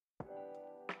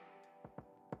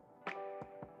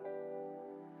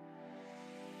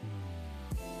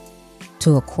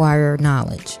To acquire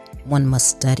knowledge, one must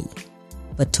study,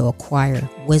 but to acquire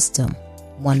wisdom,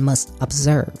 one must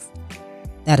observe.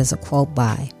 That is a quote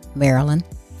by Marilyn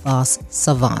Vos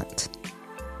Savant.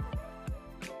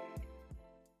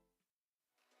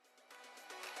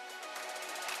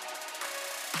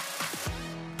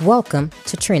 Welcome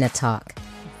to Trina Talk.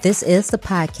 This is the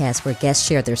podcast where guests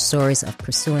share their stories of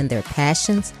pursuing their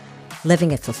passions,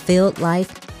 living a fulfilled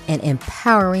life, and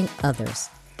empowering others.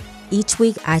 Each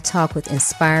week, I talk with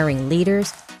inspiring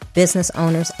leaders, business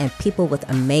owners, and people with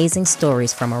amazing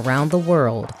stories from around the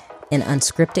world in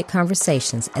unscripted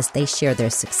conversations as they share their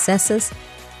successes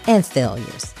and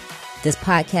failures. This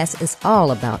podcast is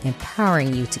all about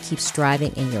empowering you to keep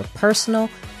striving in your personal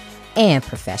and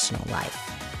professional life.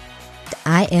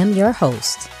 I am your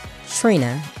host,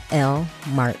 Trina L.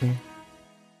 Martin.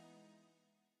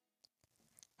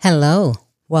 Hello,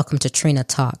 welcome to Trina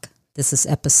Talk. This is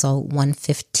episode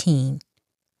 115.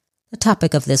 The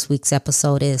topic of this week's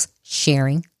episode is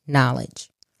sharing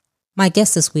knowledge. My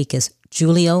guest this week is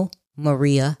Julio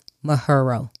Maria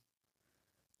Majuro.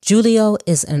 Julio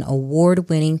is an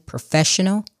award-winning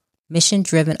professional,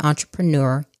 mission-driven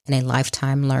entrepreneur, and a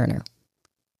lifetime learner.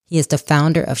 He is the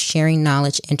founder of Sharing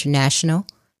Knowledge International,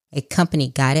 a company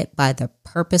guided by the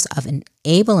purpose of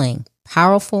enabling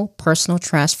powerful personal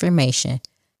transformation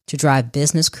to drive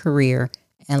business, career,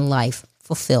 and life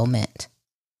fulfillment.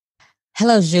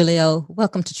 Hello, Julio.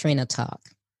 Welcome to Trina Talk.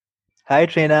 Hi,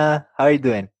 Trina. How are you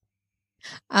doing?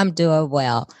 I'm doing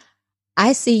well.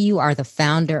 I see you are the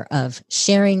founder of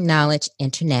Sharing Knowledge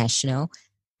International,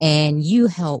 and you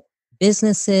help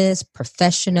businesses,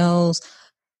 professionals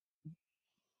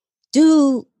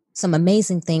do some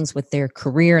amazing things with their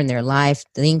career and their life,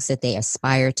 things that they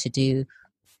aspire to do.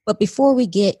 But before we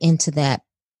get into that,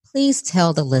 please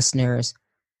tell the listeners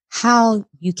how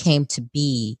you came to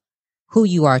be who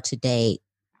you are today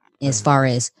as far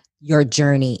as your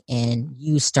journey and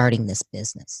you starting this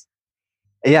business.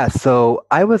 Yeah, so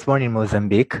I was born in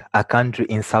Mozambique, a country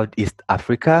in Southeast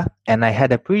Africa, and I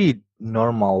had a pretty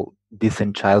normal,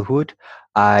 decent childhood.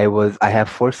 I have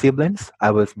 4 siblings.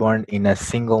 I was born in a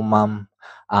single mom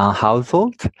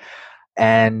household,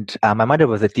 and my mother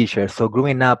was a teacher. So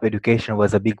growing up, education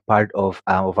was a big part of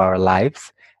our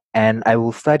lives. And I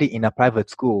will study in a private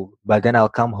school, but then I'll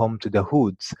come home to the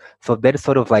hoods. So that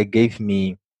sort of like gave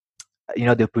me,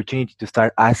 the opportunity to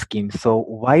start asking, so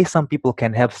why some people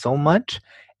can have so much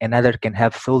and others can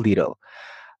have so little?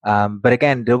 But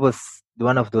again, there was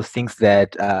one of those things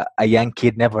that a young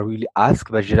kid never really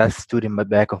asked, but just stood in the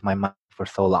back of my mind for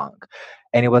so long.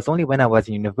 And it was only when I was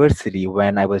in university,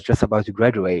 when I was just about to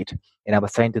graduate, and I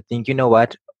was trying to think,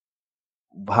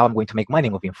 how I'm going to make money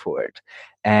moving forward.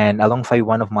 And alongside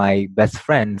one of my best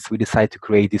friends, we decided to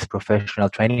create this professional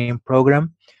training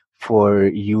program for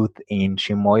youth in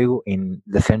Chimoio, in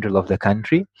the central of the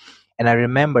country. And I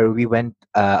remember we went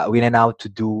out to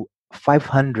do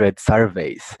 500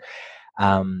 surveys,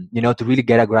 to really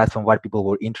get a grasp on what people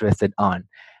were interested on.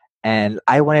 And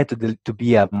I wanted to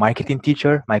be a marketing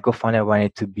teacher. My co-founder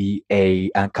wanted to be an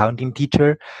accounting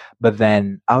teacher. But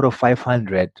then out of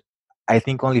 500, I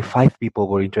think only 5 people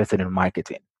were interested in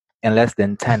marketing and less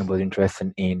than 10 were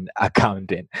interested in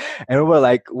accounting. And we were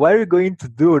like, what are we going to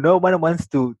do? No one wants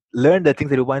to learn the things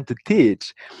that we want to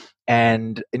teach.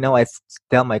 And, I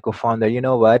tell my co-founder, you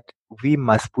know what? We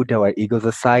must put our egos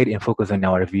aside and focus on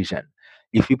our vision.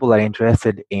 If people are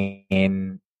interested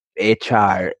in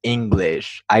HR,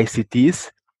 English,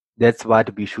 ICTs, that's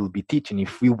what we should be teaching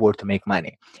if we were to make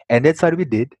money. And that's what we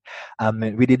did.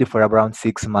 We did it for around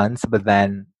 6 months, but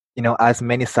then, as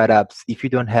many startups, if you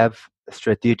don't have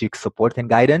strategic support and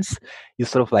guidance, you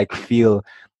sort of like feel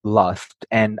lost.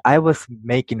 And I was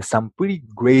making some pretty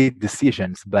great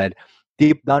decisions, but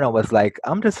deep down I was like,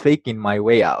 I'm just faking my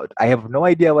way out. I have no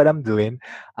idea what I'm doing.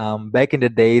 Back in the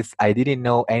days, I didn't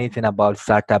know anything about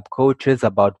startup coaches,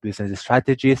 about business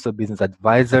strategists or business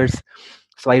advisors.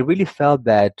 So I really felt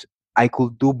that I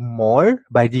could do more,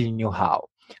 but I didn't know how.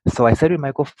 So I said with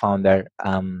my co-founder,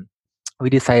 we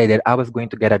decided that I was going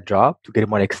to get a job to get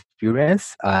more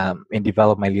experience and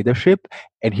develop my leadership,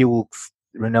 and he will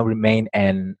remain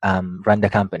and run the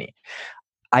company.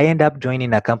 I end up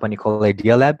joining a company called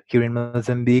Idea Lab here in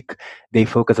Mozambique. They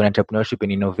focus on entrepreneurship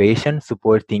and innovation,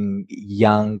 supporting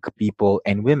young people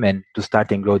and women to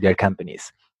start and grow their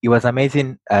companies. It was an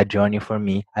amazing journey for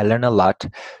me. I learned a lot.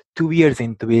 2 years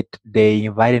into it, they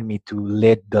invited me to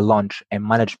lead the launch and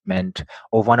management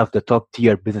of one of the top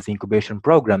tier business incubation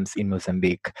programs in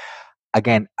Mozambique.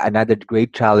 Again, another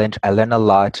great challenge. I learned a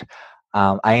lot.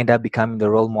 I ended up becoming the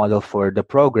role model for the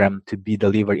program to be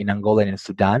delivered in Angola and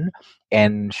Sudan,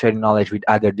 and sharing knowledge with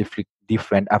other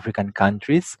different African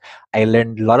countries. I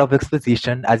learned a lot of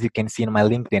exposition. As you can see in my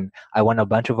LinkedIn, I won a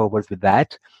bunch of awards with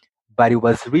that. But it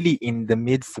was really in the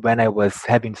midst when I was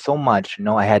having so much,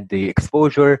 I had the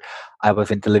exposure. I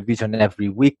was in television every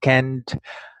weekend.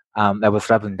 I was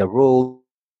traveling the world,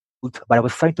 but I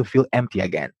was starting to feel empty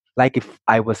again. Like if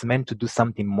I was meant to do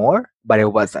something more, but I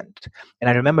wasn't. And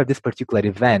I remember this particular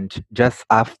event just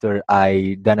after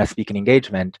I done a speaking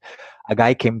engagement. A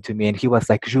guy came to me and he was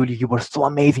like, Julie, you were so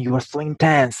amazing. You were so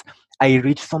intense. I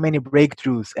reached so many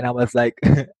breakthroughs. And I was like,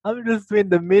 I'm just doing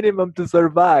the minimum to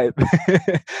survive.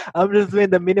 I'm just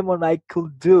doing the minimum I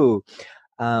could do.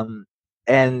 Um,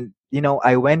 and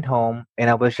I went home and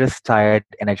I was just tired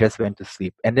and I just went to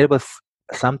sleep. And it was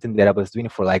something that I was doing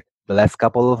for like the last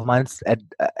couple of months at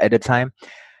the time.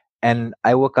 And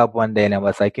I woke up one day and I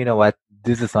was like, you know what?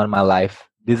 This is not my life.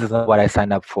 This is not what I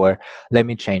signed up for. Let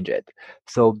me change it.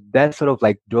 So that sort of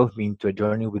like drove me into a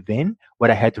journey within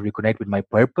what I had to reconnect with my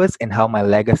purpose and how my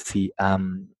legacy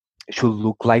should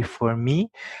look like for me.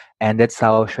 And that's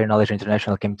how Share Knowledge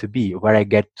International came to be, where I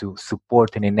get to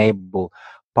support and enable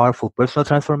powerful personal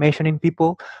transformation in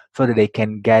people so that they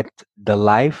can get the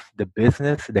life, the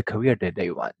business, the career that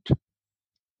they want.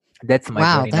 That's my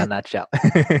Wow, journey in a that nutshell.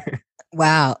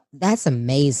 wow, that's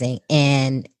amazing.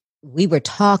 And we were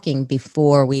talking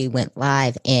before we went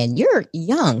live, and you're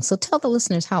young. So tell the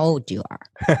listeners how old you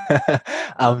are.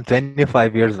 I'm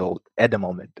 25 years old at the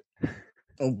moment.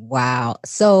 Wow.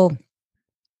 So,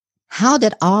 how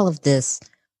did all of this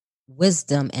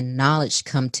wisdom and knowledge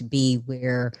come to be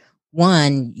where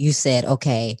one, you said,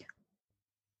 okay,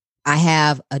 I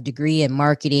have a degree in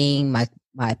marketing,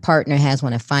 my partner has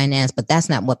one in finance, but that's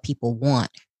not what people want.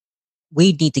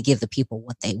 We need to give the people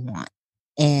what they want.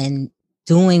 And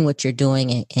doing what you're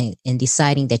doing and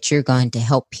deciding that you're going to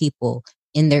help people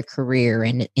in their career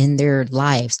and in their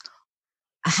lives.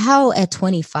 How at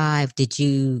 25 did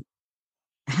you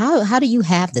how do you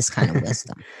have this kind of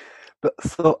wisdom?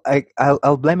 So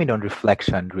I'll blame it on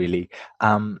reflection, really.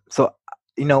 So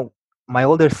you know, my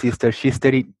older sister, she's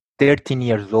 13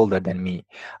 years older than me.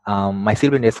 My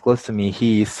sibling is close to me.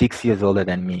 He is 6 years older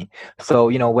than me.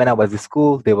 So when I was at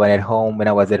school, they were at home. When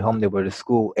I was at home, they were at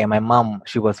school. And my mom,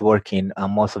 she was working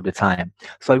most of the time.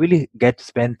 So I really get to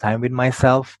spend time with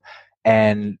myself.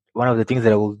 And one of the things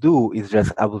that I will do is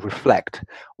just I will reflect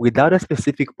without a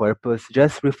specific purpose,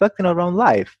 just reflecting around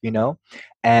life.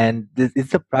 And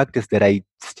it's a practice that I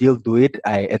still do it.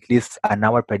 I at least an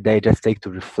hour per day just take to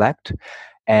reflect,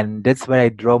 and that's where I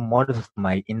draw most of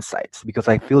my insights, because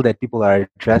I feel that people are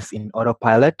just in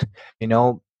autopilot, you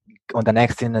know on the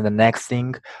next thing and the next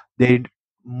thing. They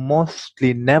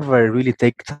mostly never really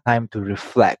take time to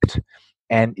reflect,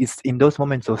 and it's in those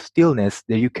moments of stillness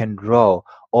that you can draw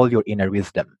all your inner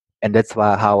wisdom. And that's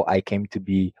how I came to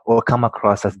be, or come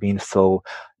across as being so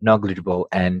knowledgeable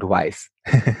and wise.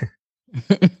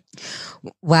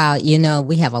 Wow,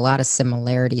 we have a lot of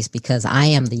similarities because I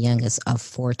am the youngest of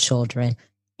four children,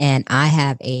 and I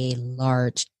have a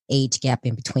large age gap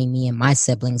in between me and my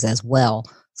siblings as well.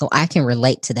 So I can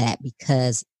relate to that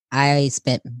because I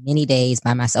spent many days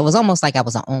by myself. It was almost like I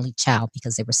was an only child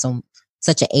because there was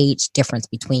such an age difference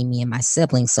between me and my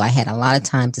siblings. So I had a lot of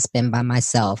time to spend by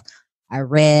myself. I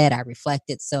read, I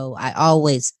reflected. So I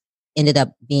always ended up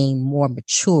being more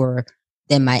mature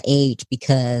than my age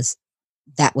because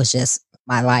that was just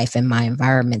my life and my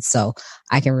environment. So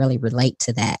I can really relate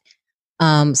to that.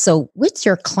 So with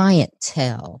your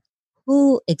clientele,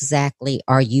 who exactly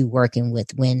are you working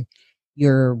with when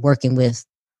you're working with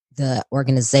the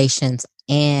organizations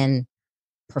and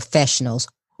professionals?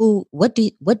 What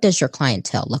does your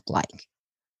clientele look like?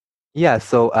 Yeah,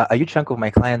 so a huge chunk of my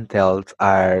clientele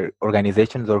are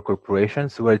organizations or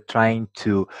corporations who are trying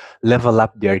to level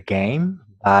up their game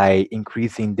by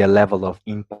increasing their level of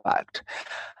impact.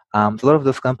 So a lot of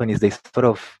those companies, they sort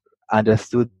of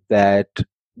understood that,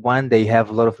 one, they have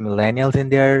a lot of millennials in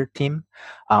their team,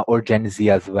 or Gen Z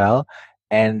as well,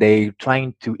 and they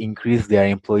trying to increase their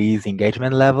employees'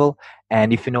 engagement level.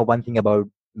 And if you know one thing about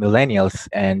millennials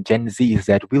and Gen Z, is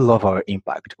that we love our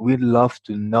impact. We love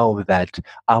to know that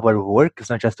our work is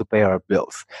not just to pay our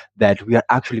bills, that we are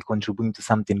actually contributing to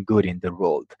something good in the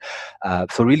world.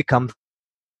 So really comes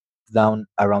down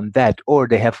around that. Or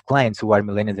they have clients who are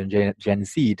millennials and Gen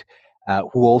Z,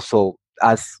 who also,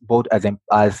 as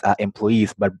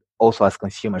employees, but also as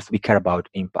consumers, we care about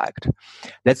impact.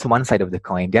 That's one side of the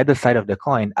coin. The other side of the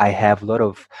coin, I have a lot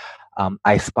of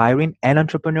aspiring and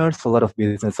entrepreneurs, so a lot of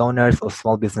business owners or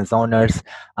small business owners,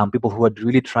 people who are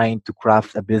really trying to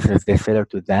craft a business that's tailored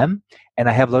to them. And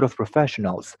I have a lot of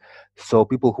professionals, so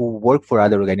people who work for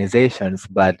other organizations,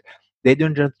 but they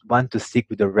don't just want to stick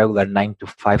with the regular 9 to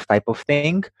 5 type of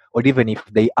thing, or even if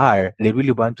they are, they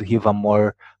really want to have a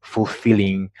more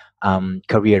fulfilling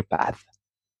career path.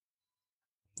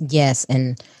 Yes.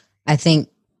 And I think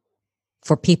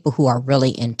for people who are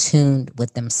really in tune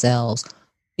with themselves,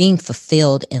 being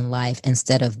fulfilled in life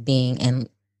instead of being, and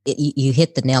you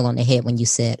hit the nail on the head when you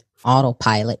said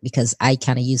autopilot, because I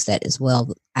kind of use that as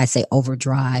well. I say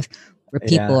overdrive, where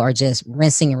people Yeah. are just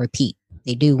rinsing and repeat.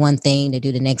 They do one thing, they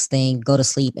do the next thing, go to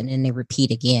sleep, and then they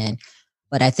repeat again.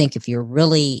 But I think if you're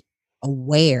really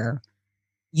aware,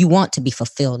 you want to be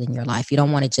fulfilled in your life. You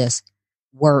don't want to just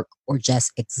work or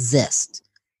just exist.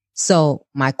 So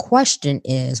my question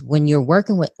is, when you're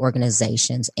working with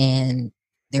organizations and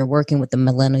they're working with the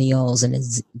millennials and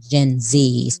the Gen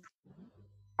Zs,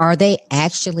 are they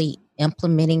actually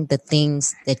implementing the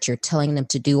things that you're telling them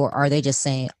to do, or are they just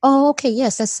saying, "Oh, okay,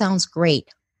 yes, that sounds great"?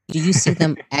 Do you see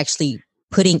them actually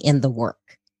putting in the work?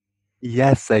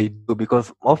 Yes, I do.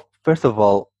 Because first of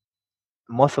all,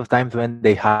 most of times when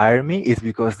they hire me is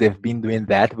because they've been doing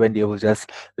that, when they will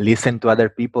just listen to other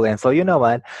people and so, you know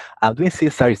what, I'm doing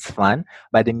CSR, it's fun,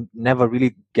 but they never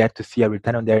really get to see a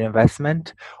return on their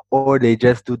investment, or they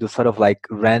just do the sort of like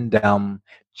random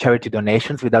charity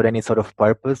donations without any sort of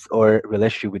purpose or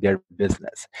relationship with their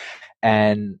business.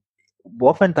 And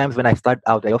oftentimes when I start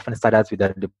out, I often start out with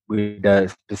a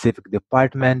specific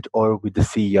department or with the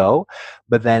CEO,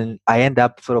 but then I end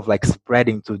up sort of like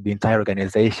spreading to the entire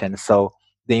organization. So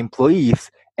the employees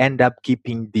end up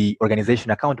keeping the organization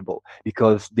accountable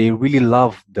because they really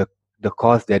love the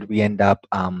cause that we end up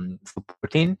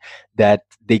supporting, that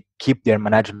they keep their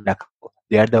management accountable.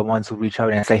 They are the ones who reach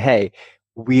out and say, hey,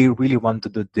 we really want to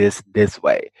do this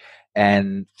way.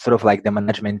 And sort of like the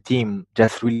management team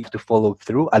just really have to follow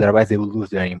through, otherwise they will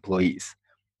lose their employees.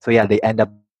 So yeah, they end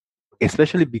up,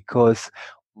 especially because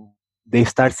they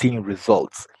start seeing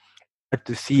results,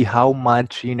 to see how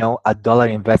much, a dollar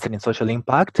invested in social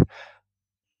impact,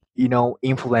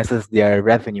 influences their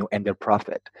revenue and their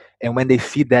profit. And when they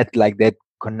see that, like that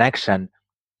connection,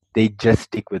 they just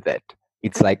stick with it.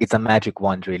 It's like it's a magic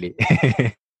wand, really.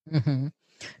 Mm-hmm.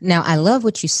 Now, I love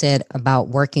what you said about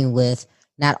working with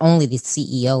not only the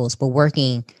CEOs, but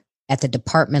working at the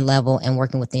department level and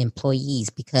working with the employees,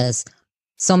 because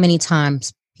so many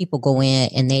times people go in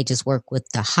and they just work with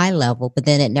the high level, but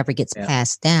then it never gets Yeah.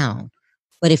 passed down.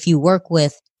 But if you work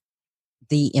with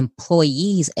the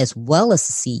employees as well as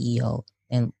the CEO,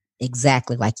 and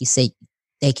exactly like you said,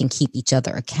 they can keep each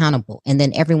other accountable. And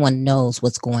then everyone knows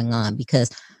what's going on, because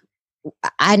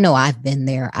I know I've been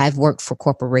there. I've worked for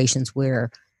corporations where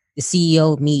the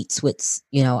CEO meets with,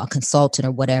 a consultant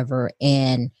or whatever,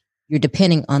 and you're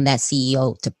depending on that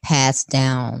CEO to pass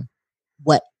down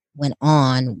what went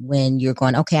on, when you're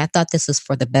going, okay, I thought this was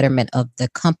for the betterment of the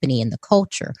company and the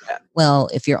culture. Yeah. Well,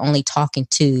 if you're only talking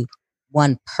to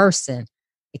one person,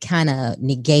 it kind of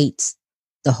negates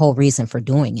the whole reason for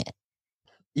doing it.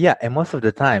 Yeah, and most of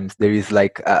the times there is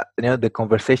like the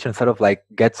conversation sort of like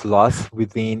gets lost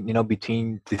within,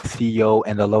 between the CEO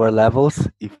and the lower levels,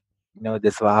 if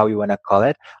that's how you want to call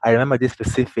it. I remember this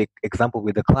specific example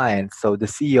with the client. So the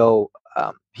CEO,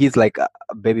 he's like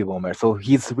a baby boomer, so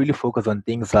he's really focused on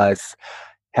things like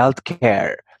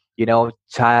healthcare,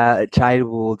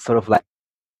 childhood sort of like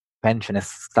pension and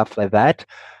stuff like that.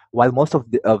 While most of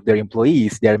their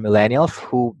employees, they're millennials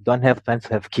who don't have plans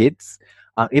to have kids.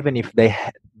 Even if they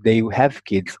have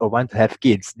kids or want to have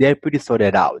kids, they're pretty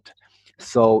sorted out.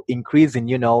 So increasing,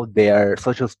 their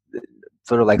social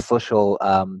sort of like social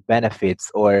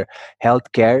benefits or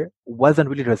healthcare wasn't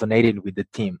really resonating with the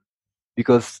team,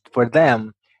 because for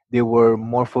them they were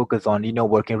more focused on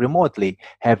working remotely,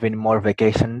 having more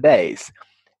vacation days,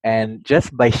 and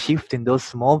just by shifting those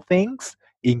small things,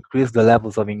 increase the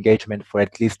levels of engagement for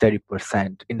at least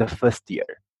 30% in the first year.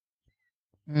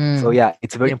 So yeah,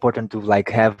 it's very important to like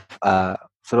have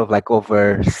sort of like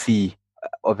oversee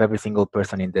of every single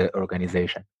person in the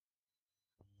organization.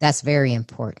 That's very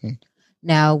important.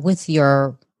 Now, with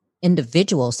your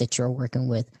individuals that you're working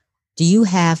with, do you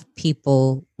have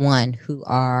people, one, who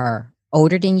are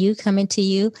older than you coming to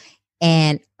you?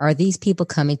 And are these people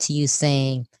coming to you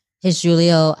saying, hey,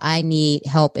 Julio, I need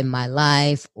help in my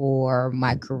life or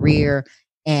my career?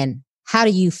 And how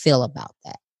do you feel about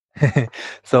that?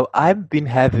 So I've been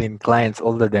having clients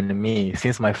older than me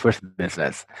since my first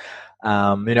business.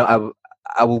 Um, you know, I,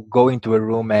 I will go into a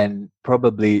room and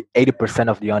probably 80%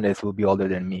 of the audience will be older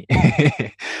than me.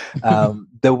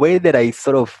 The way that I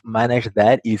sort of manage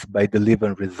that is by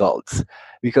delivering results,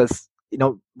 because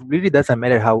really doesn't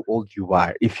matter how old you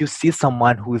are. If you see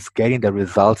someone who's getting the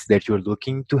results that you're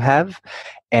looking to have,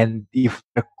 and if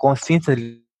they're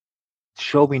consistently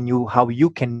showing you how you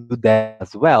can do that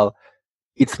as well,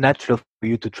 it's natural for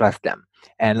you to trust them.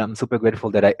 And I'm super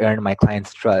grateful that I earned my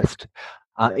clients' trust,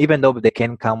 even though they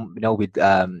can come, with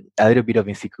a little bit of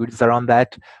insecurities around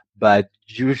that. But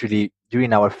usually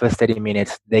during our first 30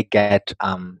 minutes, they get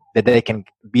that they can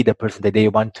be the person that they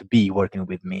want to be working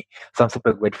with me. So I'm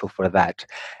super grateful for that.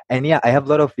 And yeah, I have a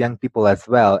lot of young people as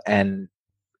well, and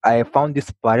I found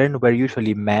this pattern where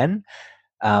usually men,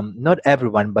 not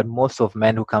everyone, but most of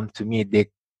men who come to me,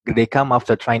 they come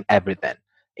after trying everything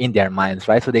in their minds,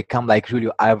 right? So they come like,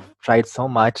 Julio, I've tried so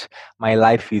much, my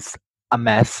life is a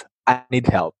mess, I need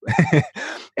help.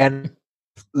 And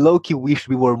low key wish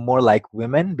we were more like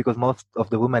women, because most of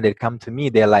the women that come to me,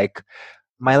 they're like,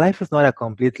 my life is not a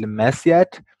completely mess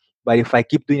yet, but if I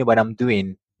keep doing what I'm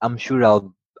doing, I'm sure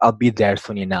I'll be there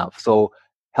soon enough. So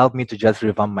help me to just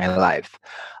revamp my life.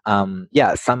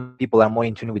 Yeah, some people are more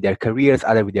in tune with their careers,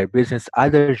 other with their business,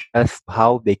 others just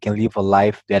how they can live a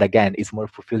life that again is more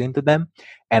fulfilling to them.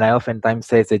 And I oftentimes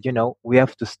say that we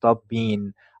have to stop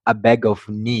being a bag of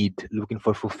need looking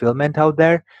for fulfillment out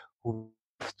there. We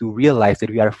have to realize that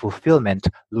we are fulfillment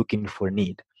looking for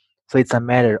need. So it's a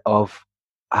matter of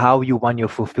how you want your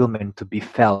fulfillment to be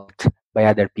felt by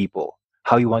other people,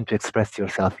 how you want to express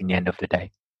yourself in the end of the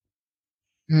day.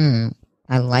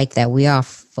 I like that. We are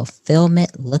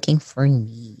fulfillment looking for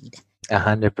need.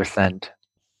 100%.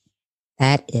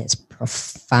 That is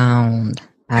profound.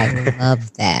 I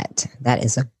love that. That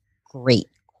is a great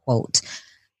quote.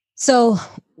 So,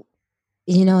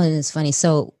 and it's funny.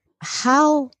 So,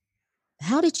 how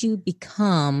did you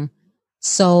become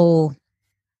so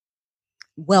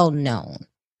well known?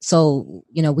 So,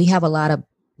 we have a lot of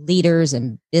leaders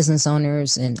and business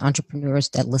owners and entrepreneurs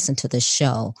that listen to this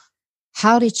show.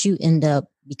 How did you end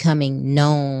up becoming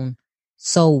known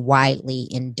so widely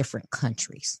in different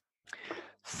countries?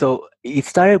 So it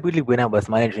started really when I was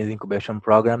managing the incubation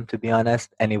program, to be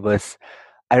honest. And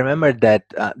I remember that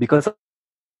because I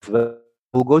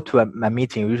will go to a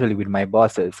meeting usually with my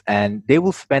bosses, and they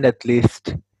will spend at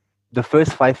least the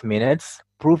first 5 minutes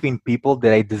proving people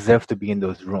that I deserve to be in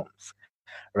those rooms,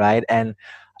 right? And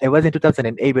it was in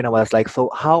 2008 when I was like, so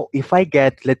how, if I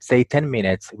get, let's say, 10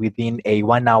 minutes within a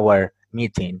 1 hour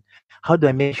meeting, how do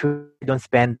I make sure I don't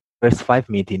spend the first 5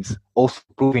 meetings also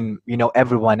proving,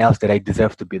 everyone else that I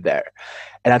deserve to be there?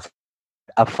 And that's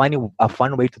a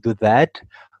fun way to do that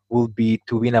will be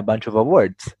to win a bunch of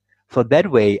awards. So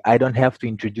that way I don't have to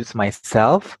introduce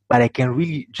myself, but I can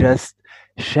really just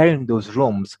share in those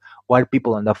rooms what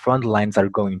people on the front lines are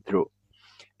going through.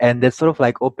 And that sort of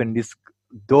like opened this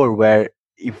door where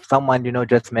if someone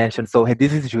just mentioned, so hey,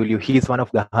 this is Julio, he's one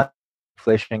of the 100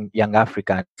 flashing young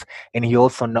Africans, and he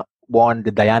also won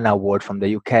the Diana Award from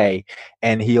the UK,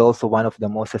 and he also one of the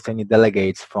most esteemed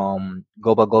delegates from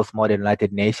Global Goals Model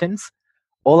United Nations.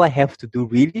 All I have to do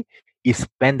really is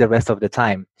spend the rest of the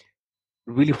time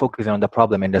really focusing on the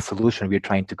problem and the solution we're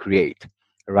trying to create,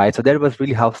 right? So that was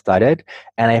really how it started.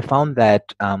 And I found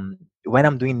that when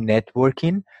I'm doing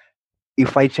networking,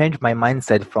 if I change my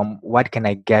mindset from what can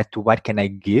I get to what can I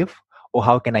give or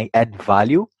how can I add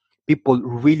value, people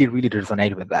really, really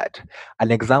resonate with that.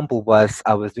 An example was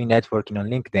I was doing networking on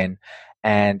LinkedIn,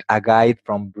 and a guy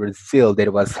from Brazil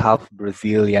that was half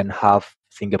Brazilian, half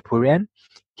Singaporean,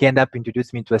 he ended up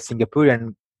introducing me to a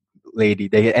Singaporean lady.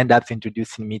 They end up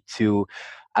introducing me to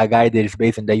a guy that is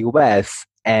based in the US,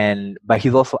 and but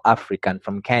he's also African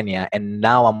from Kenya, and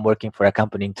now I'm working for a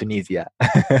company in Tunisia.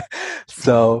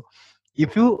 So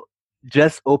if you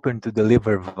just open to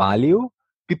deliver value,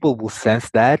 people will sense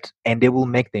that and they will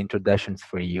make the introductions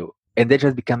for you. And they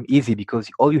just become easy because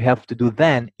all you have to do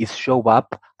then is show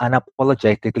up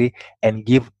unapologetically and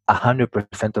give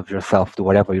 100% of yourself to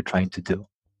whatever you're trying to do.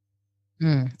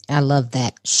 I love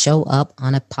that. Show up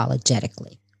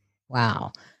unapologetically.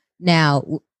 Wow.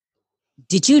 Now,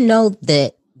 did you know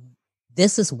that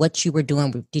this is what you were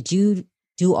doing? Did you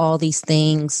do all these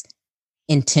things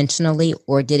intentionally,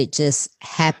 or did it just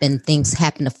happen? Things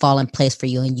happen to fall in place for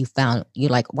you, and you're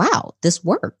like, wow, this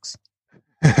works.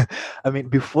 I mean,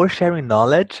 before sharing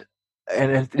knowledge,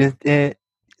 and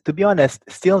to be honest,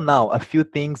 still now, a few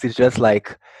things is just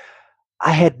like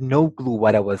I had no clue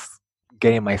what I was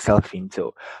getting myself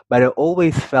into. But I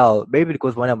always felt, maybe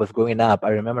because when I was growing up, I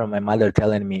remember my mother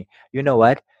telling me, you know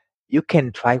what? You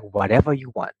can try whatever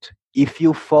you want. If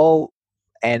you fall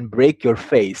and break your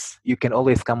face, you can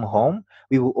always come home.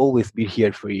 we will always be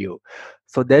here for you.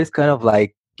 So that is kind of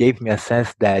like gave me a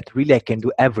sense that really I can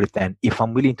do everything if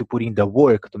I'm willing to put in the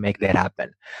work to make that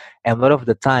happen. And a lot of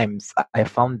the times I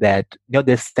found that,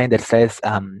 there's saying that says,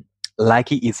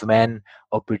 lucky is when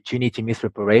opportunity meets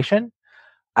preparation.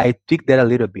 I tweak that a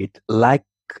little bit. Luck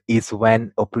is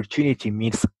when opportunity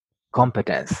meets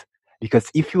competence.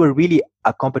 Because if you are really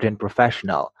a competent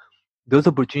professional, those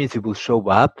opportunities will show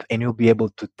up and you'll be able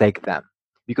to take them.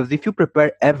 Because if you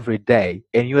prepare every day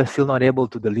and you are still not able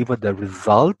to deliver the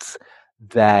results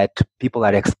that people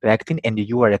are expecting and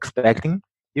you are expecting,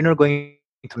 you're not going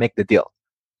to make the deal,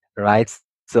 right?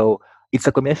 So it's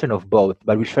a combination of both.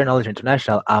 But with Share Knowledge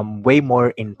International, I'm way more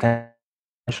intentional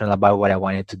about what I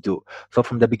wanted to do. So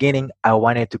from the beginning, I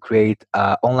wanted to create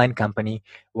an online company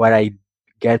where I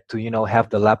get to, have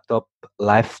the laptop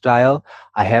lifestyle.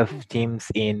 I have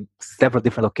teams in several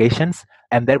different locations,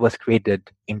 and that was created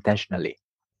intentionally.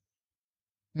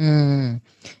 Mm.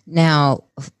 Now,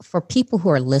 for people who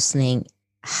are listening,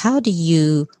 how do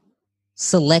you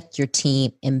select your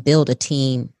team and build a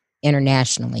team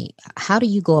internationally? How do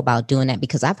you go about doing that?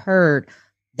 Because I've heard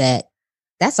that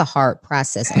that's a hard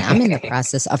process, and I'm in the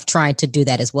process of trying to do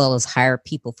that as well as hire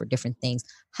people for different things.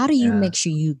 How do you Yeah. make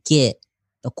sure you get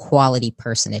the quality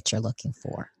person that you're looking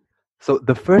for? So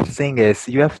the first thing is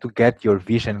you have to get your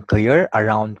vision clear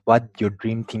around what your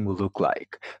dream team will look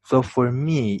like. So for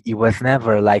me, it was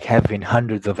never like having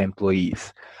hundreds of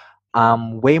employees.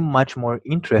 I'm way much more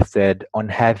interested on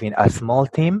having a small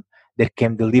team that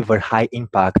can deliver high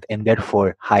impact and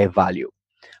therefore high value.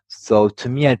 So to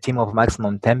me, a team of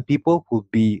maximum 10 people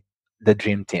would be the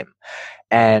dream team.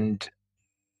 And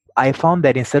I found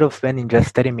that instead of spending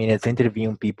just 30 minutes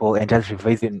interviewing people and just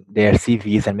revising their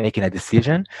CVs and making a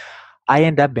decision, I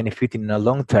end up benefiting in the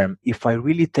long term if I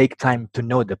really take time to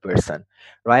know the person,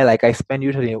 right? Like I spend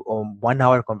usually 1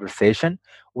 hour conversation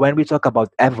when we talk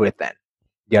about everything,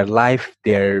 their life,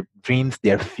 their dreams,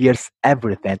 their fears,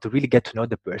 everything to really get to know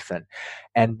the person.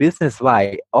 And business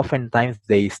wise, oftentimes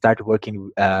they start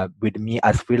working with me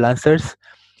as freelancers.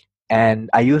 And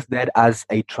I use that as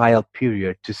a trial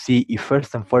period to see if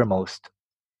first and foremost,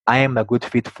 I am a good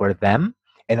fit for them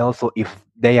and also if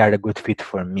they are a good fit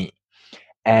for me.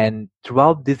 And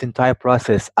throughout this entire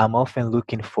process, I'm often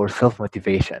looking for self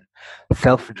motivation,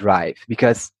 self drive,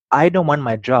 because I don't want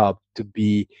my job to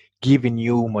be giving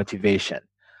you motivation.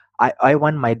 I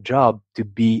want my job to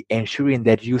be ensuring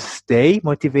that you stay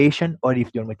motivation or if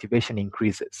your motivation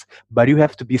increases. But you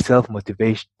have to be self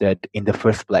motivated in the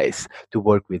first place to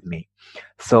work with me.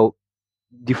 So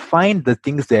define the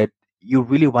things that you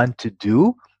really want to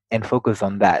do and focus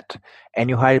on that, and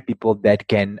you hire people that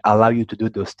can allow you to do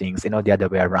those things and not the other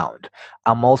way around.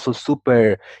 I'm also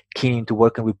super keen into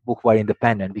working with people who are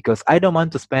independent because I don't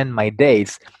want to spend my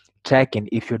days checking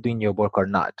if you're doing your work or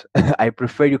not. I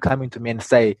prefer you coming to me and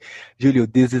say, Julio,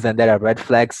 this is and that are red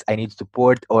flags I need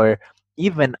support, or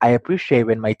even I appreciate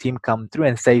when my team come through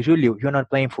and say, Julio, you're not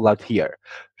playing full out here.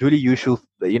 Julio, you should,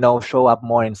 show up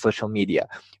more in social media.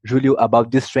 Julio,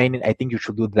 about this training, I think you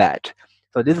should do that.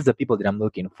 So this is the people that I'm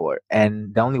looking for.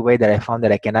 And the only way that I found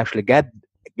that I can actually get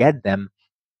them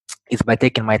is by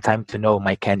taking my time to know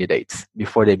my candidates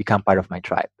before they become part of my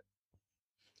tribe.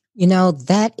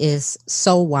 That is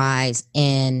so wise.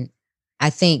 And I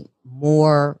think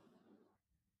more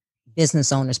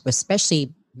business owners, but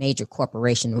especially major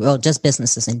corporations, well, just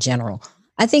businesses in general,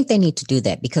 I think they need to do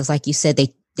that because, like you said,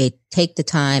 they take the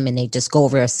time and they just go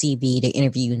over a CV to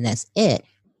interview and that's it.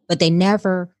 But they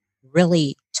never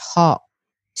really talk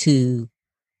to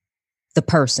the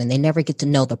person. They never get to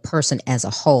know the person as a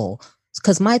whole.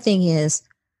 Because my thing is,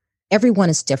 everyone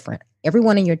is different.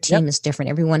 Everyone in your team is different.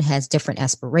 Everyone has different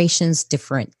aspirations,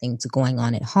 different things going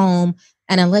on at home.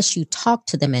 And unless you talk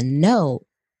to them and know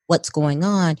what's going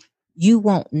on, you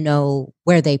won't know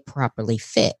where they properly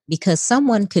fit because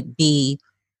someone could be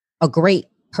a great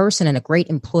person and a great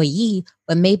employee,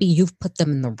 but maybe you've put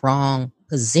them in the wrong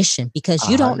position because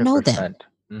you don't know them. 100%.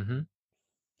 Mm-hmm.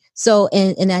 So,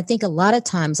 and I think a lot of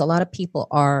times, a lot of people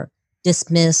are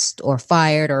dismissed or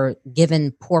fired or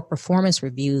given poor performance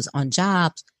reviews on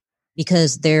jobs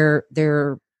because their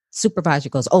supervisor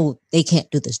goes, "Oh, they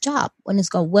can't do this job." When it's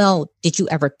go, well, did you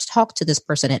ever talk to this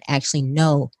person and actually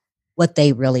know what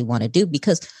they really want to do?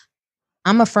 Because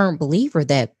I'm a firm believer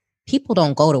that people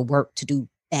don't go to work to do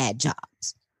bad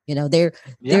jobs.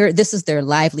 This is their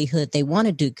livelihood. They want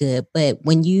to do good, but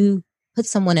when you put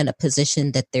someone in a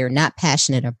position that they're not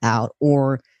passionate about,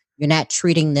 or you're not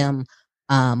treating them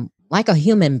like a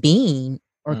human being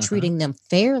or treating them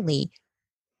fairly,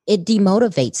 it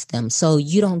demotivates them. So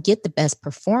you don't get the best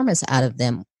performance out of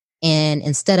them. And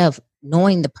instead of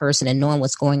knowing the person and knowing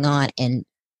what's going on and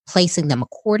placing them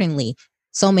accordingly,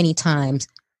 so many times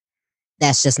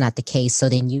that's just not the case. So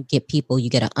then you get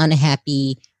an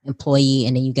unhappy employee,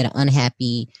 and then you get an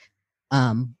unhappy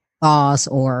boss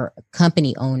or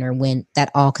company owner, when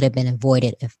that all could have been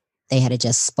avoided if they had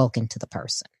just spoken to the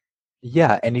person.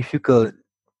 Yeah, and if you could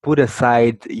put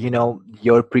aside,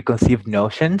 your preconceived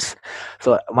notions.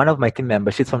 So one of my team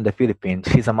members, she's from the Philippines.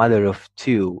 She's a mother of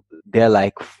two. They're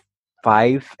like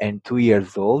 5 and 2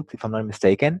 years old, if I'm not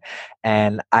mistaken.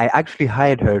 And I actually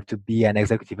hired her to be an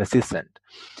executive assistant.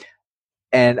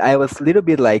 And I was a little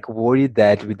bit like worried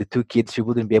that with the two kids, she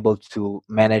wouldn't be able to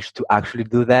manage to actually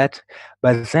do that.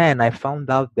 But then I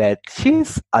found out that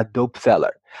she's a dope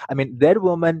seller. I mean, that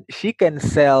woman, she can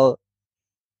sell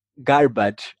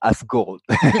garbage as gold.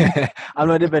 I'm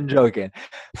not even joking.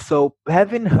 So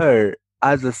having her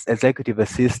as an executive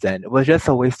assistant was just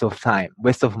a waste of time,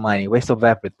 waste of money, waste of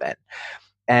everything.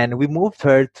 And we moved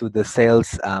her to the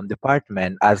sales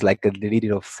department as like the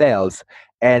leader of sales,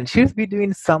 and she's been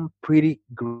doing some pretty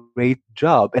great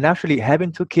job. And actually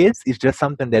having two kids is just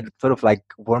something that sort of like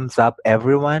warms up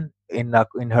everyone in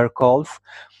her calls.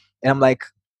 And I'm like,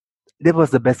 that was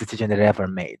the best decision that I ever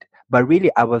made. But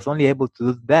really, I was only able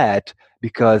to do that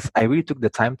because I really took the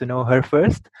time to know her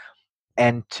first.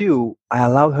 And two, I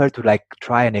allowed her to like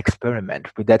try and experiment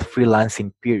with that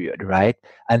freelancing period, right?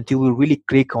 Until we really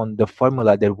click on the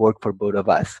formula that worked for both of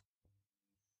us.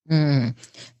 Mm.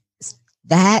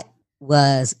 That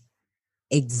was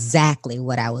exactly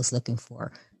what I was looking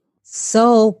for.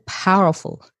 So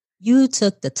powerful. You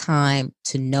took the time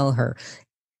to know her.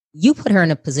 You put her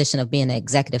in a position of being an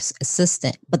executive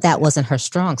assistant, but that wasn't her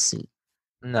strong suit.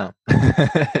 No.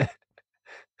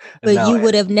 But No. you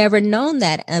would have never known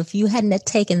that if you hadn't have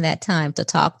taken that time to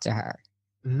talk to her.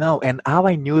 No, and how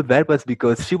I knew that was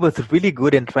because she was really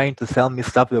good in trying to sell me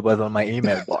stuff that was on my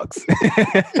email box.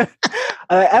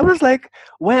 I was like,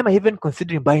 why am I even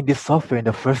considering buying this software in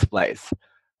the first place?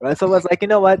 Right? So I was like, you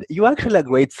know what? You're actually a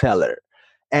great seller.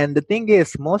 And the thing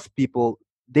is, most people,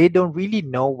 they don't really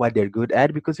know what they're good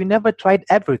at because we never tried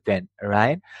everything,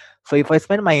 right? So if I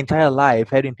spend my entire life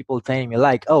having people telling me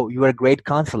like, oh, you're a great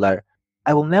counselor,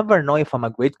 I will never know if I'm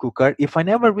a great cooker if I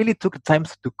never really took the time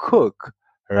to cook,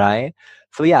 right?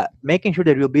 So yeah, making sure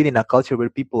that we're building a culture where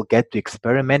people get to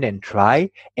experiment and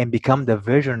try and become the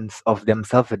versions of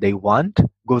themselves that they want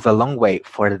goes a long way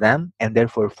for them and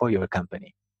therefore for your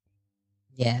company.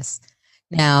 Yes.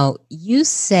 Now, you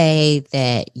say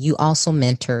that you also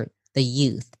mentor the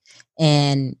youth.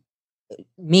 And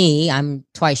me, I'm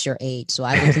twice your age, so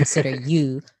I would consider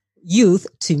you youth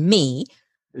to me.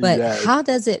 But Yes. how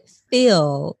does it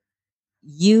feel,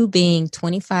 you being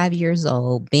 25 years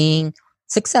old, being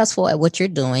successful at what you're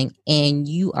doing, and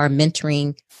you are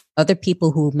mentoring other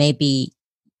people who may be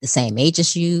the same age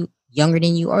as you, younger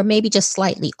than you, or maybe just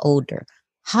slightly older?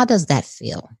 How does that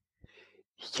feel?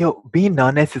 Yo, being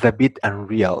honest is a bit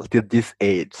unreal till this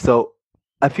age. So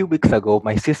a few weeks ago,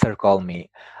 my sister called me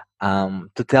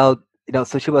to tell,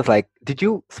 so she was like, did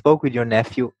you spoke with your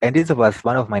nephew? And this was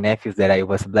one of my nephews that I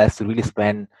was blessed to really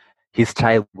spend his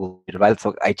childhood with, right?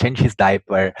 So I changed his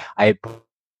diaper, I put him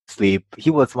to sleep.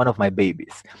 He was one of my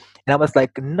babies. And I was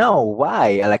like, no,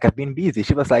 why? Like, I've been busy.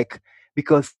 She was like,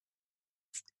 because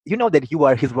you know that you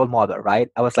are his role model, right?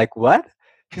 I was like, what?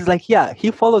 She's like, yeah,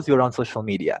 he follows you around social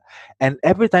media. And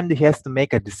every time that he has to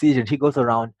make a decision, he goes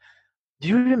around, do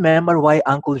you remember why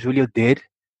Uncle Julio did?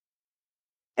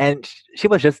 And she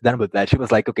was just done with that. She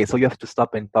was like, okay, so you have to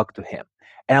stop and talk to him.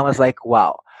 And I was like,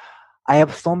 wow, I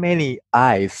have so many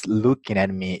eyes looking at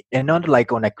me, and not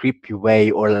like on a creepy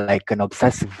way or like an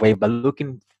obsessive way, but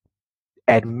looking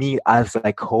at me as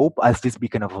like hope, as this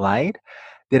beacon of light,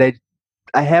 that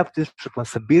I have this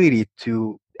responsibility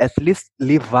to at least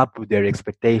live up with their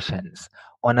expectations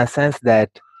on a sense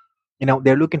that,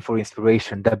 they're looking for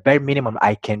inspiration. The bare minimum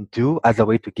I can do as a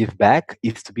way to give back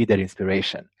is to be their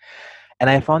inspiration. And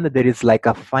I found that there is like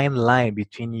a fine line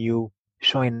between you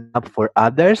showing up for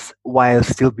others while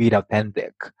still being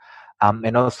authentic.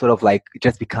 And also sort of like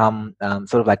just become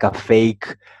sort of like a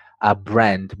fake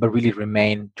brand, but really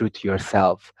remain true to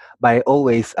yourself. But I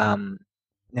always,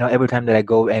 every time that I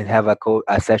go and have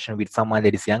a session with someone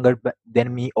that is younger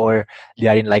than me, or they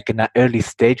are in like an early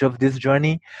stage of this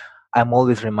journey, I'm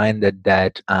always reminded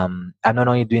that I'm not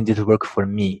only doing this work for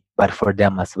me, but for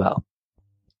them as well.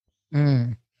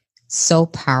 Mm. So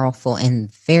powerful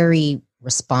and very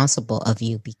responsible of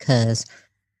you, because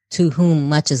to whom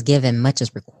much is given, much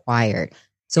is required.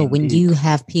 So when Indeed. you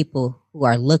have people who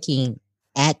are looking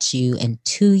at you and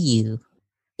to you,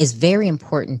 it's very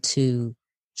important to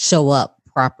show up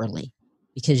properly,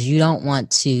 because you don't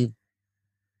want to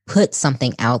put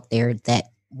something out there that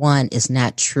one is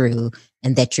not true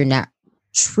and that you're not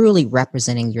truly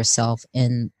representing yourself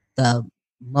in the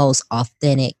most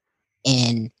authentic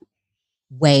and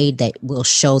way that will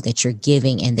show that you're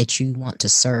giving and that you want to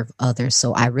serve others.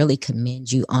 So I really commend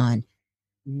you on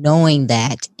knowing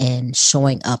that and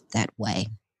showing up that way.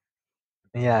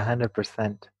 Yeah,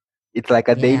 100%. It's like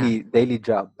a Yeah, daily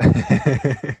job.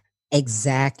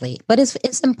 exactly. But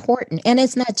it's important, and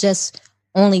it's not just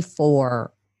only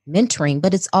for mentoring,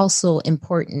 but it's also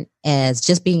important as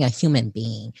just being a human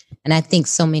being. And I think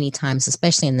so many times,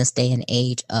 especially in this day and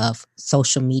age of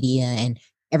social media and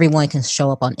everyone can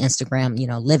show up on Instagram,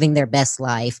 living their best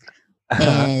life.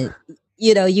 And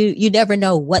you never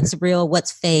know what's real,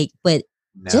 what's fake, but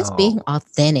just being No.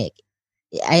 authentic,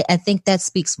 I think that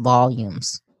speaks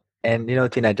volumes. And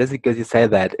Tina, just because you say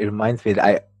that, it reminds me that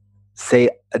I say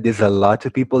this a lot to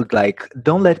people, like,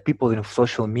 don't let people in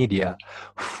social media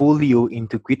fool you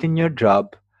into quitting your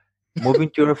job, moving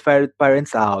to your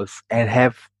parents' house, and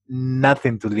have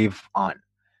nothing to live on.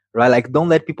 Right? Like, don't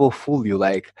let people fool you.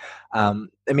 Like, I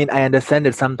mean, I understand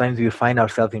that sometimes we find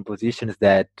ourselves in positions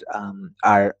that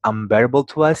are unbearable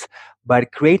to us,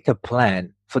 but create a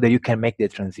plan so that you can make the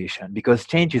transition, because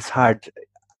change is hard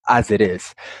as it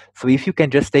is. So if you can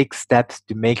just take steps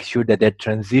to make sure that that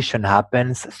transition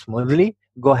happens smoothly,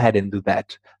 go ahead and do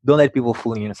that. Don't let people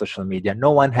fool you on social media.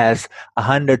 No one has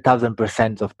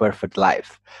 100,000% of perfect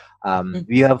life.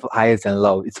 We have highs and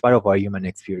lows. It's part of our human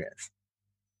experience.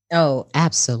 Oh,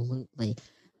 absolutely.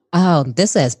 Oh,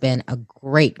 this has been a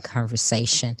great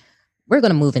conversation. We're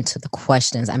going to move into the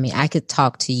questions. I mean, I could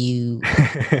talk to you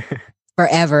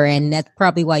forever, and that's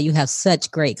probably why you have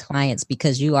such great clients,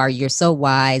 because you're so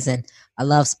wise, and I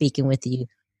love speaking with you.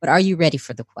 But are you ready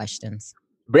for the questions?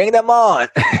 Bring them on.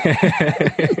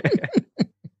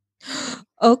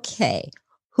 Okay.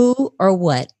 Who or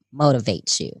what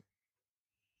motivates you?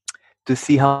 To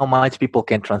see how much people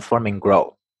can transform and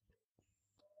grow.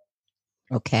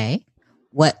 Okay.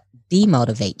 What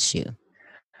demotivates you?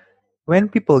 When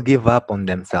people give up on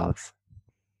themselves.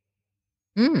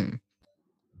 Hmm.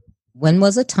 When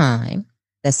was a time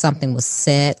that something was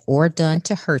said or done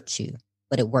to hurt you,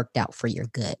 but it worked out for your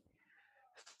good?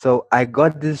 So I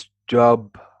got this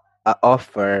job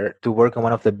offer to work on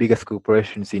one of the biggest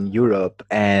corporations in Europe,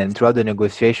 and throughout the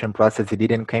negotiation process, it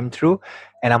didn't come through,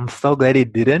 and I'm so glad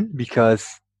it didn't,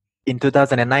 because in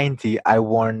 2019 I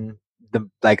won the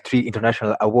like 3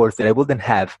 international awards that I wouldn't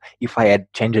have if I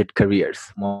had changed careers,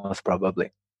 most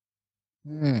probably.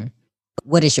 Hmm.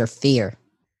 What is your fear?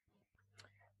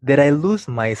 That I lose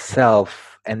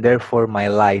myself and therefore my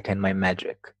light and my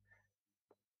magic.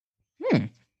 Hmm.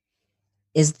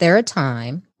 Is there a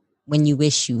time when you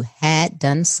wish you had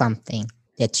done something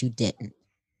that you didn't?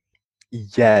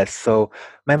 Yes. So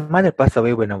my mother passed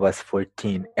away when I was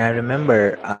 14. And I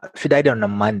remember she died on a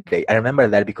Monday. I remember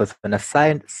that because on a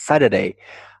Saturday,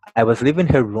 I was leaving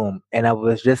her room and I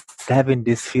was just having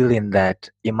this feeling that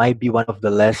it might be one of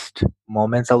the last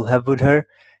moments I'll have with her.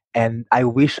 And I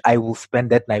wish I will spend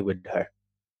that night with her.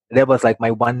 That was like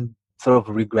my one sort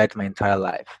of regret my entire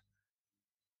life.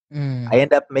 I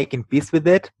end up making peace with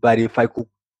it, but if I could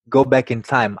go back in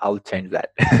time, I'll change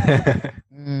that.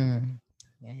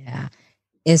 Yeah.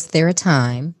 Is there a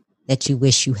time that you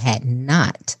wish you had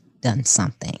not done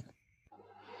something?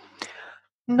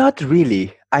 Not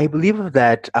really. I believe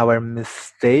that our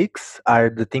mistakes are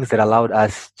the things that allowed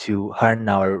us to earn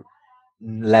our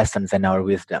lessons and our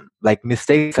wisdom. Like,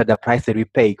 mistakes are the price that we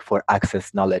pay for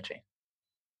access knowledge.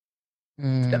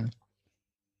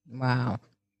 Wow.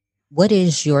 What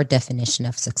is your definition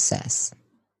of success?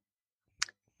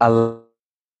 A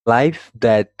life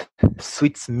that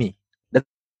suits me. That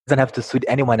doesn't have to suit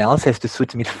anyone else, it has to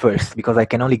suit me first, because I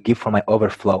can only give from my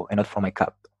overflow and not from my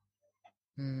cup.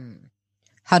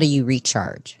 How do you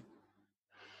recharge?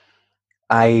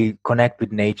 I connect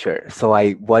with nature. So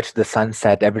I watch the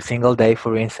sunset every single day,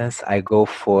 for instance. I go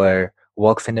for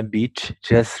walks on the beach.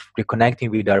 Just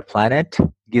reconnecting with our planet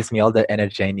gives me all the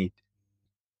energy I need.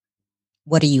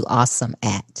 What are you awesome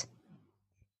at?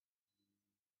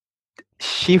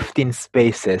 Shifting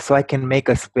spaces. So I can make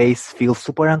a space feel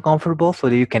super uncomfortable so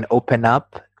that you can open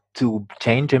up to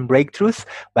change and breakthroughs,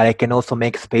 but I can also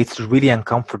make space really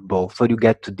uncomfortable so you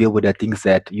get to deal with the things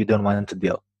that you don't want to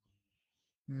deal.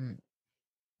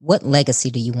 What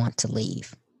legacy do you want to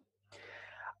leave?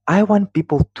 I want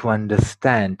people to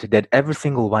understand that every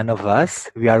single one of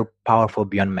us, we are powerful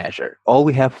beyond measure. All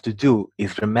we have to do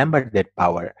is remember that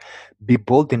power, be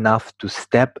bold enough to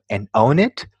step and own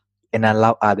it, and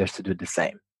allow others to do the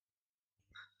same.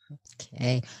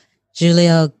 Okay.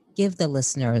 Julio, give the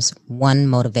listeners one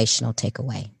motivational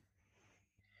takeaway.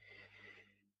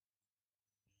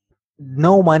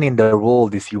 no one in the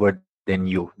world is fewer than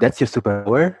you. That's your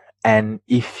superpower. And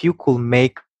if you could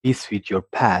make peace with your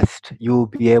past, you'll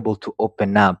be able to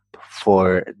open up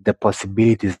for the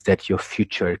possibilities that your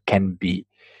future can be.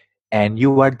 And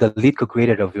you are the lead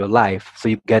co-creator of your life, so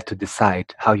you get to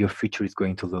decide how your future is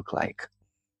going to look like.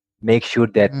 Make sure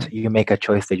that you make a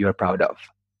choice that you're proud of.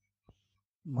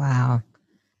 Wow.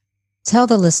 Tell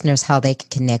the listeners how they can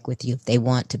connect with you if they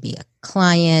want to be a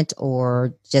client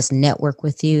or just network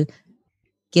with you.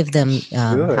 Give them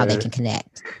how they can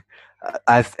connect.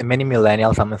 As many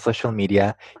millennials, I'm on social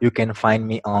media. You can find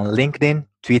me on LinkedIn,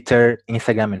 Twitter,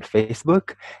 Instagram, and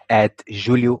Facebook at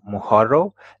Julio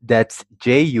Muhorro. That's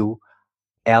JULIOMUHORRO.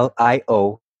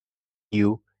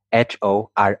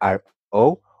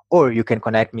 Or you can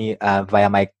connect me via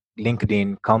my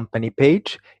LinkedIn company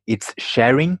page. It's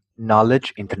Sharing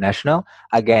Knowledge International.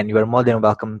 Again, you are more than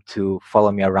welcome to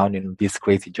follow me around in this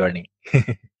crazy journey.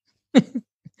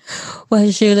 Well,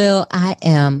 Julio, I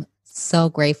am so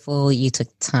grateful you took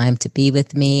time to be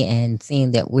with me, and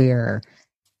seeing that we're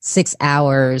 6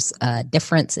 hours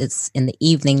difference. It's in the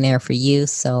evening there for you.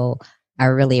 So I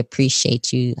really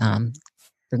appreciate you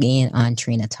for being on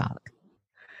Trina Talk.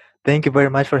 Thank you very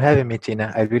much for having me,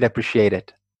 Tina. I really appreciate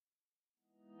it.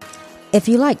 If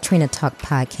you like Trina Talk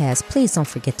podcast, please don't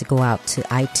forget to go out to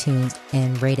iTunes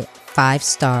and rate it 5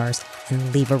 stars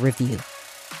and leave a review.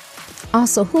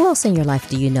 Also, who else in your life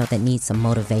do you know that needs some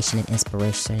motivation and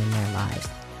inspiration in their lives?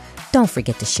 Don't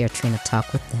forget to share Trina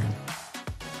Talk with them.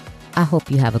 I hope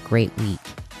you have a great week.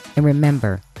 And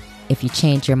remember, if you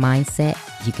change your mindset,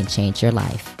 you can change your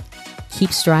life.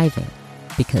 Keep striving,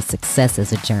 because success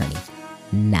is a journey,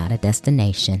 not a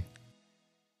destination.